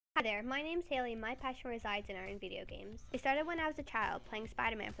Hi there, my name's Hayley and my passion resides in art and video games. It started when I was a child playing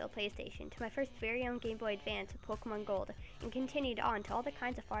Spider-Man for the PlayStation to my first very own Game Boy Advance with Pokemon Gold, and continued on to all the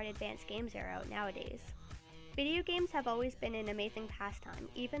kinds of far advanced games that are out nowadays. Video games have always been an amazing pastime,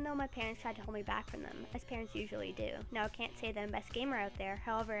 even though my parents tried to hold me back from them, as parents usually do. Now I can't say that I'm the best gamer out there,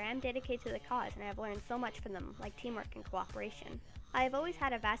 however I am dedicated to the cause and I have learned so much from them, like teamwork and cooperation. I have always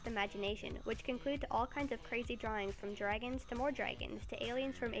had a vast imagination, which can include all kinds of crazy drawings from dragons to more dragons, to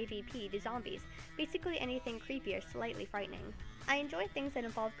aliens from AVP to zombies, basically anything creepy or slightly frightening. I enjoy things that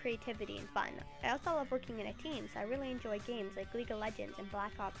involve creativity and fun. I also love working in a team, so I really enjoy games like League of Legends and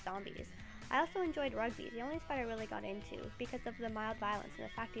Black Ops Zombies. I also enjoyed rugby, the only sport I really got into, because of the mild violence and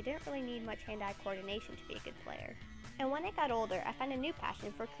the fact you didn't really need much hand-eye coordination to be a good player. And when I got older, I found a new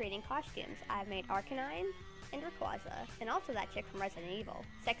passion for creating costumes. I've made Arcanine and Rayquaza, and also that chick from Resident Evil,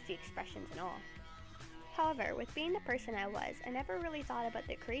 sexy expressions and all. However, with being the person I was, I never really thought about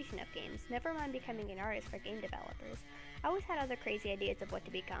the creation of games, never mind becoming an artist for game developers. I always had other crazy ideas of what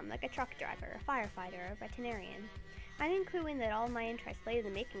to become, like a truck driver, a firefighter, or a veterinarian. I didn't clue in that all my interests lay in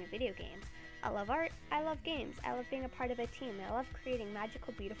the making of video games. I love art, I love games, I love being a part of a team, and I love creating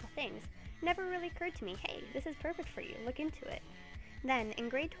magical, beautiful things. It never really occurred to me, hey, this is perfect for you, look into it. Then, in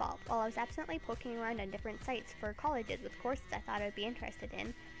grade 12, while I was absently poking around on different sites for colleges with courses I thought I would be interested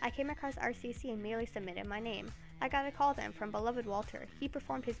in, I came across RCC and merely submitted my name. I got a call then from beloved Walter. He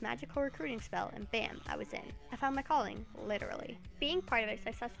performed his magical recruiting spell and bam, I was in. I found my calling, literally. Being part of a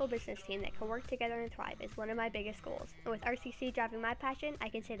successful business team that can work together and thrive is one of my biggest goals, and with RCC driving my passion, I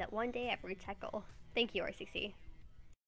can say that one day I've reached that goal. Thank you, RCC.